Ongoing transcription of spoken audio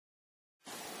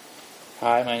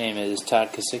Hi, my name is Todd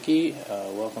Kosicki.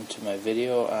 Welcome to my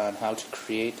video on how to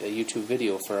create a YouTube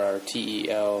video for our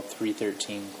TEL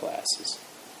 313 classes.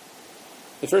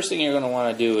 The first thing you're going to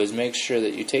want to do is make sure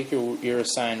that you take your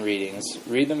assigned readings,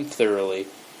 read them thoroughly,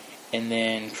 and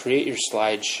then create your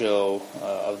slideshow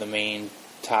of the main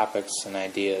topics and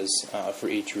ideas for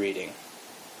each reading.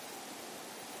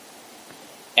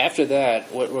 After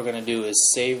that, what we're going to do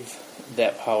is save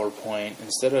that PowerPoint.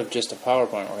 Instead of just a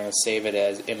PowerPoint, we're going to save it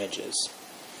as images.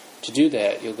 To do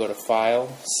that, you'll go to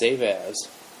File, Save As.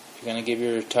 You're going to give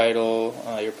your title,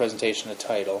 your presentation a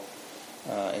title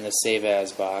in the Save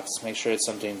As box. Make sure it's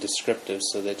something descriptive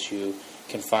so that you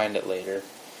can find it later.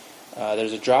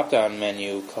 There's a drop-down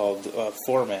menu called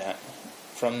Format.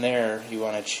 From there, you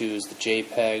want to choose the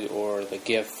JPEG or the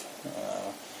GIF,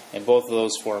 and both of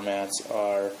those formats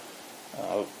are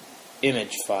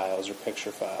image files or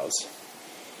picture files.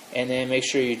 And then make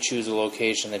sure you choose a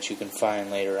location that you can find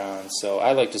later on. So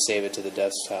I like to save it to the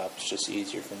desktop. It's just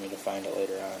easier for me to find it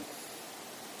later on.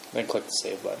 Then click the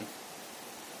Save button.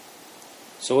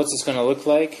 So what's this going to look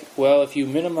like? Well, if you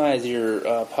minimize your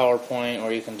PowerPoint,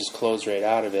 or you can just close right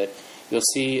out of it, you'll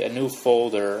see a new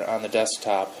folder on the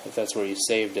desktop, if that's where you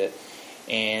saved it,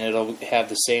 and it'll have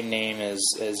the same name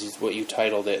as what you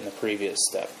titled it in the previous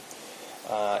step.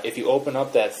 If you open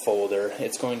up that folder,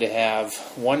 it's going to have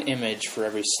one image for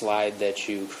every slide that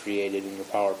you created in your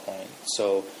PowerPoint.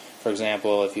 So, for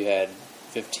example, if you had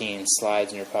 15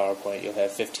 slides in your PowerPoint, you'll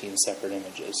have 15 separate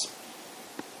images.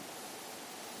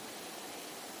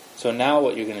 So now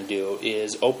what you're going to do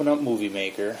is open up Movie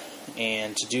Maker,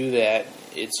 and to do that,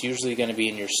 it's usually going to be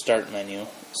in your Start menu.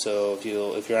 So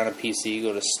if you're on a PC,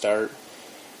 go to Start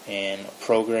and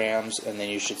Programs, and then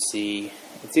you should see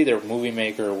it's either Movie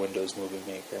Maker or Windows Movie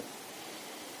Maker.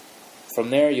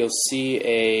 From there, you'll see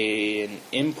an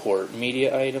Import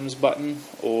Media Items button,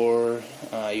 or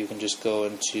you can just go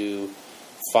into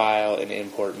File and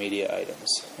Import Media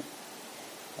Items.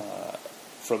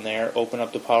 From there, open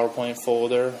up the PowerPoint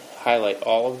folder, highlight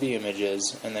all of the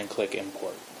images, and then click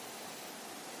Import.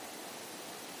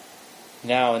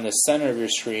 Now, in the center of your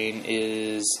screen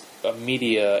is a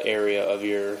media area of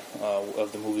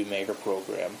the Movie Maker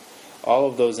program. All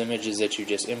of those images that you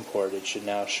just imported should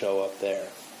now show up there.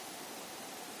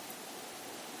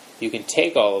 You can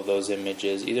take all of those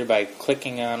images either by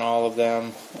clicking on all of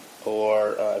them,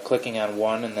 or clicking on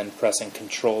one and then pressing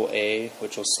Control-A,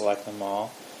 which will select them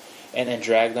all, and then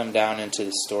drag them down into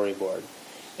the storyboard.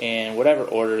 And whatever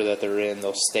order that they're in,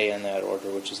 they'll stay in that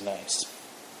order, which is nice.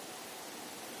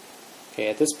 Okay,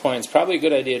 at this point, it's probably a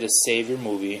good idea to save your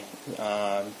movie.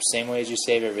 Same way as you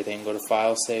save everything, go to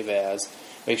File, Save As.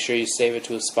 Make sure you save it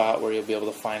to a spot where you'll be able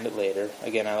to find it later.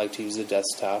 Again, I like to use the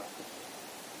desktop.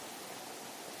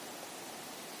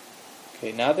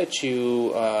 Okay, now that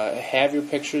you have your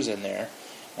pictures in there,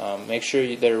 make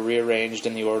sure they're rearranged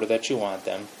in the order that you want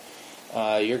them.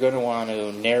 You're going to want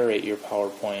to narrate your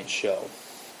PowerPoint show.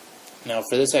 Now,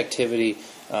 for this activity,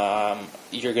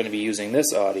 you're going to be using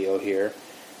this audio here,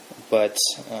 but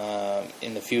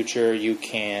in the future you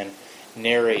can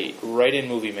narrate right in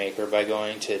Movie Maker by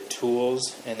going to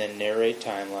Tools and then Narrate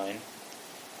Timeline.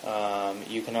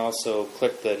 You can also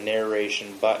click the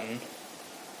narration button.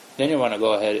 Then you want to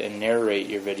go ahead and narrate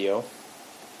your video,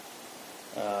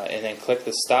 and then click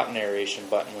the Stop Narration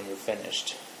button when you're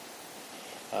finished.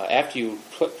 After you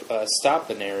stop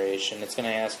the narration, it's going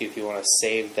to ask you if you want to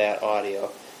save that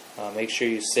audio. Make sure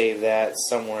you save that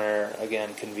somewhere,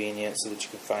 again, convenient, so that you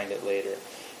can find it later.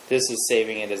 This is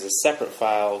saving it as a separate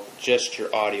file, just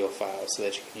your audio file, so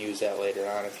that you can use that later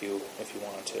on if you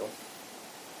want to.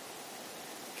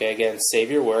 Okay, again, save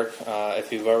your work.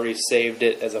 If you've already saved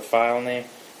it as a file name,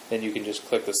 then you can just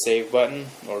click the Save button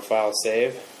or File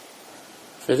Save.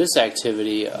 For this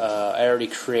activity, I already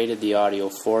created the audio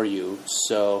for you,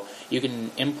 so you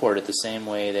can import it the same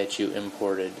way that you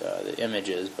imported the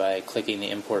images by clicking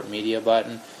the Import Media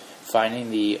button, finding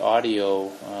the audio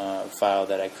file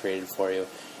that I created for you,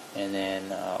 and then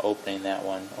opening that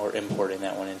one or importing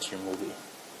that one into your movie.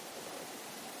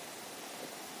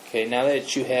 Okay, now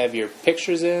that you have your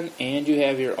pictures in and you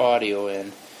have your audio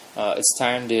in, it's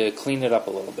time to clean it up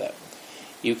a little bit.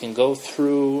 You can go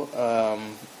through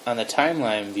on the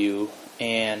timeline view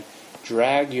and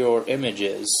drag your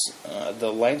images,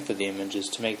 the length of the images,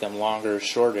 to make them longer or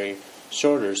shorter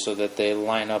so that they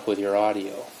line up with your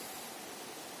audio.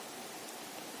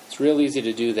 It's real easy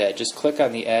to do that. Just click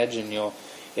on the edge and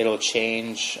it'll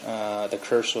change, the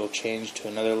cursor will change to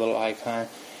another little icon,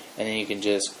 and then you can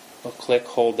just click,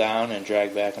 hold down, and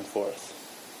drag back and forth.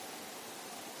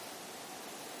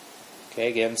 Okay,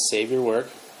 again, save your work.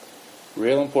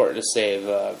 Real important to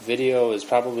save. Video is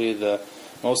probably the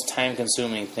most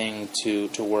time-consuming thing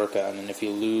to work on, and if you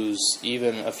lose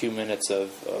even a few minutes of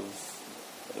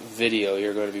video,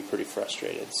 you're going to be pretty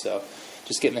frustrated. So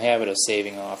just get in the habit of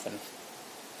saving often.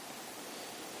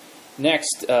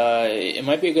 Next, it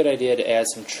might be a good idea to add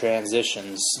some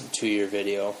transitions to your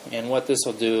video, and what this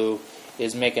will do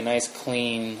is make a nice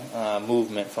clean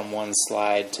movement from one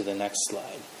slide to the next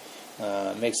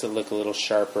slide. Makes it look a little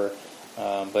sharper,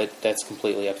 but that's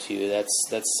completely up to you.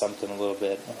 That's something a little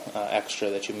bit extra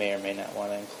that you may or may not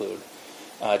want to include.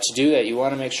 To do that, you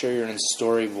want to make sure you're in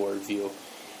storyboard view.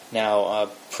 Now,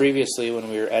 previously when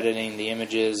we were editing the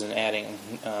images and adding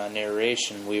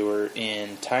narration, we were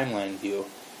in timeline view.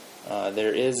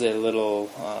 There is a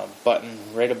little button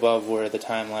right above where the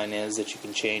timeline is that you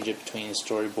can change it between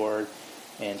storyboard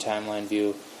and timeline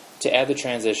view. To add the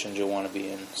transitions, you'll want to be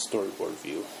in storyboard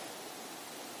view.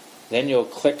 Then you'll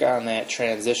click on that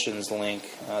transitions link.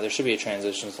 There should be a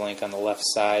transitions link on the left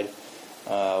side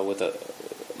with a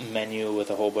menu with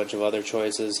a whole bunch of other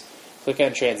choices. Click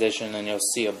on transition and you'll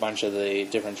see a bunch of the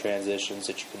different transitions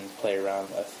that you can play around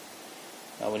with.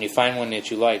 When you find one that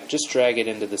you like, just drag it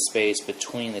into the space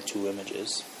between the two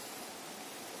images.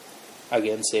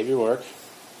 Again, save your work.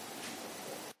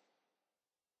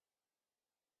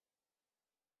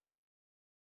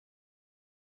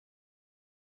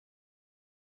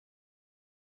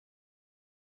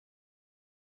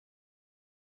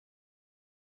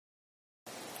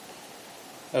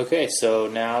 Okay, so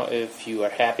now if you are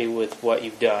happy with what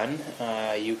you've done,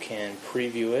 you can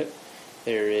preview it.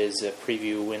 There is a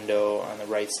preview window on the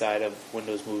right side of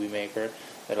Windows Movie Maker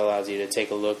that allows you to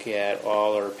take a look at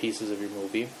all or pieces of your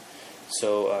movie.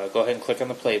 So go ahead and click on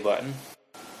the play button.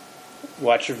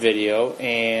 Watch your video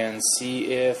and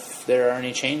see if there are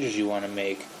any changes you want to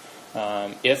make.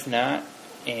 If not,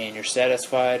 and you're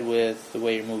satisfied with the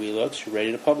way your movie looks, you're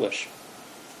ready to publish.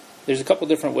 There's a couple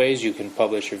different ways you can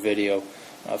publish your video.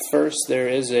 First, there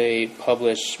is a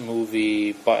Publish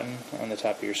Movie button on the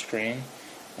top of your screen.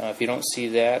 If you don't see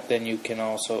that, then you can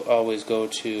also always go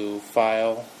to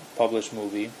File, Publish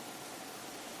Movie.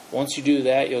 Once you do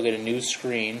that, you'll get a new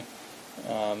screen.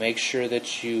 Make sure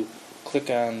that you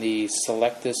click on the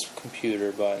Select This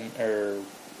Computer button or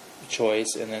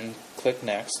choice and then click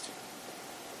Next.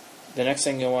 The next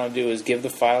thing you'll want to do is give the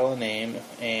file a name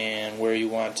and where you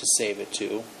want to save it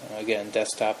to. Again,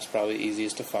 desktop is probably the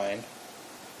easiest to find.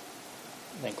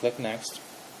 Then click Next.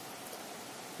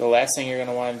 The last thing you're going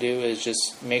to want to do is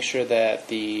just make sure that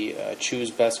the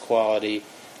Choose Best Quality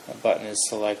button is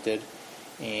selected,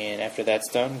 and after that's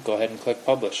done, go ahead and click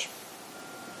Publish.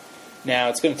 Now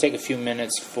it's going to take a few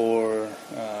minutes or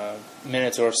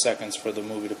seconds for the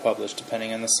movie to publish,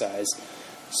 depending on the size.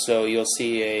 So you'll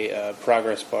see a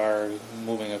progress bar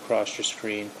moving across your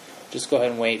screen. Just go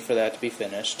ahead and wait for that to be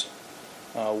finished.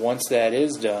 Once that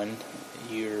is done,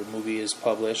 your movie is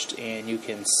published and you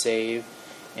can save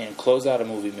and close out a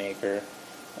Movie Maker,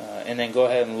 and then go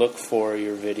ahead and look for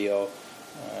your video.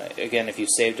 Again, if you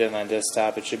saved it on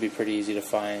desktop, it should be pretty easy to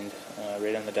find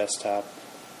right on the desktop.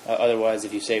 Otherwise,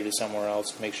 if you saved it somewhere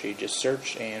else, make sure you just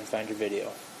search and find your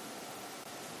video.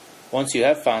 Once you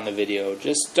have found the video,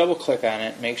 just double click on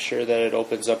it, make sure that it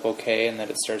opens up okay and that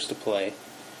it starts to play.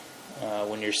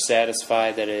 When you're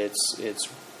satisfied that it's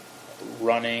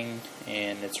running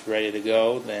and it's ready to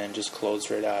go, then just close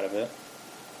right out of it.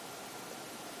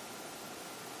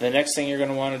 The next thing you're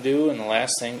going to want to do, and the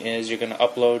last thing, is you're going to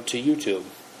upload to YouTube.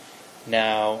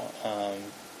 Now,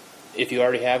 if you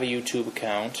already have a YouTube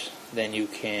account, then you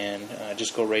can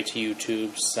just go right to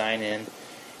YouTube, sign in,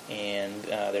 and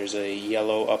there's a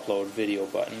yellow upload video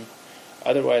button.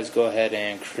 Otherwise, go ahead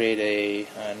and create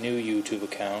a new YouTube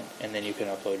account, and then you can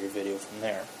upload your video from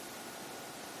there.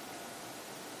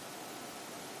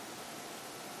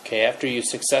 Okay, after you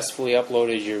successfully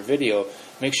uploaded your video,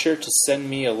 make sure to send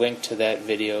me a link to that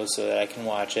video so that I can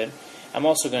watch it. I'm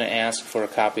also going to ask for a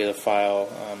copy of the file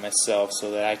myself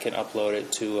so that I can upload it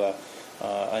to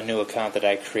a new account that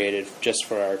I created just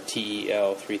for our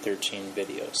TEL 313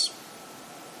 videos.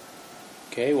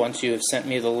 Okay, once you have sent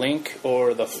me the link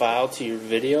or the file to your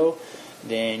video,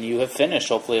 then you have finished.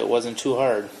 Hopefully it wasn't too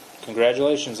hard.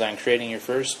 Congratulations on creating your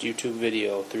first YouTube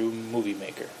video through Movie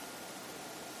Maker.